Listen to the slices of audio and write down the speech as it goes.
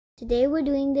Today we're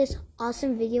doing this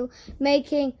awesome video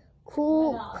making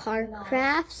cool car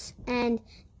crafts, and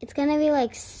it's gonna be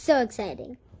like so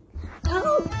exciting.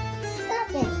 Oh,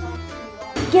 stop it.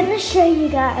 I'm gonna show you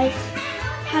guys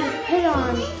how to put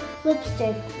on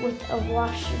lipstick with a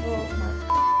washable marker.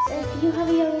 So if you have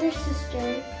a younger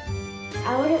sister,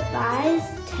 I would advise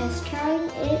test trying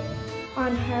it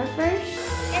on her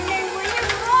first. And then when you're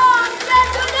wrong,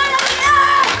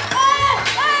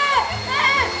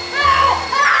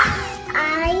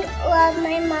 I love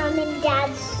my mom and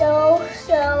dad so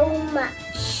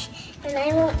much. And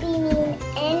I won't be mean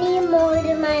anymore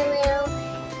to my little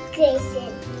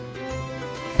Grayson.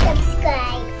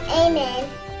 Subscribe. Amen.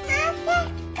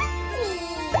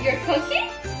 You're cooking?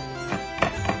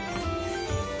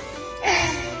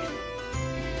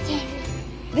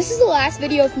 This is the last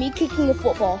video of me kicking a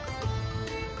football.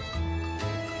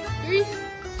 3, 2,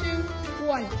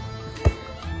 1.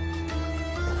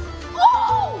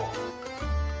 Oh!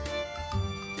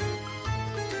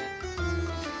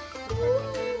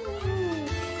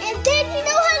 And then you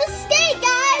know how to skate,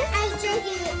 guys. I was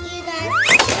joking with you guys.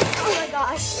 Oh my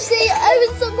gosh. See,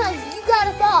 even sometimes you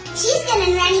gotta fall. She's gonna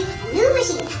invent a new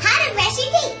machine. How to brush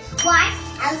your teeth. Watch,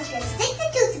 I was gonna stick the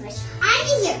toothbrush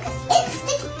under here because it's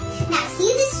sticky. Now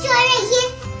see this straw right here?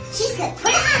 She's gonna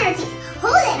put it on her teeth.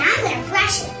 Hold it, and I'm gonna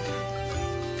brush it.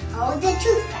 Hold the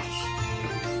toothbrush.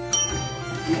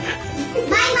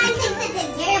 My mom thinks it's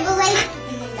a terrible way.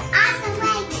 It's an awesome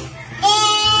way.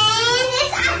 And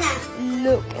it's awesome.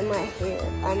 Look at my hair.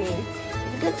 I mean,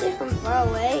 you can see from far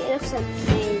away, it looks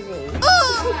amazing.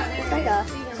 It's like a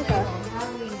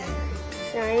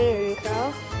shiny and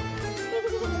curl.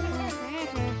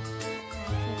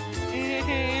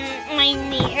 My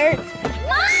mirror.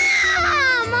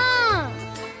 Mama!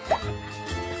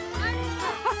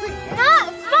 Not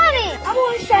funny! I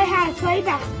want to show you how to play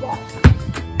basketball.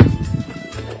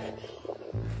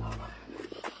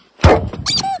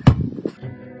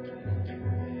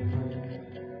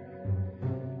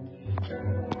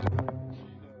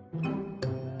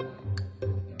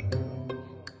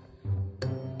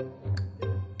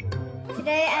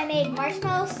 Today I made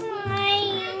marshmallow slime.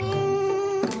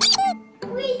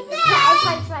 I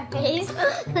punched my face.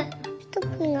 still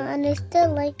putting on. I still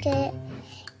like it.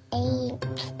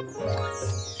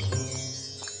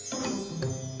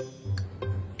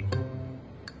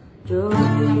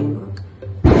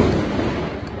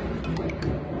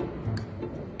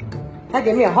 That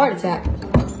gave me a heart attack.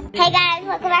 Hey guys,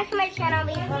 welcome back to my channel.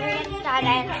 Before we get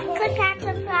started, click that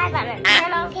subscribe button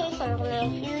and notifications with a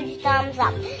huge thumbs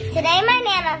up. Today my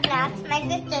nana's nuts, my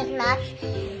sister's nuts,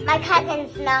 my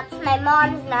cousin's nuts, my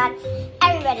mom's nuts,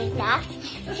 everybody's nuts.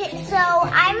 So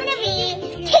I'm gonna be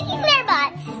kicking their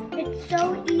butts. It's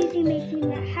so easy making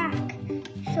that hack.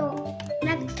 So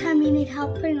next time you need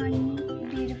help putting on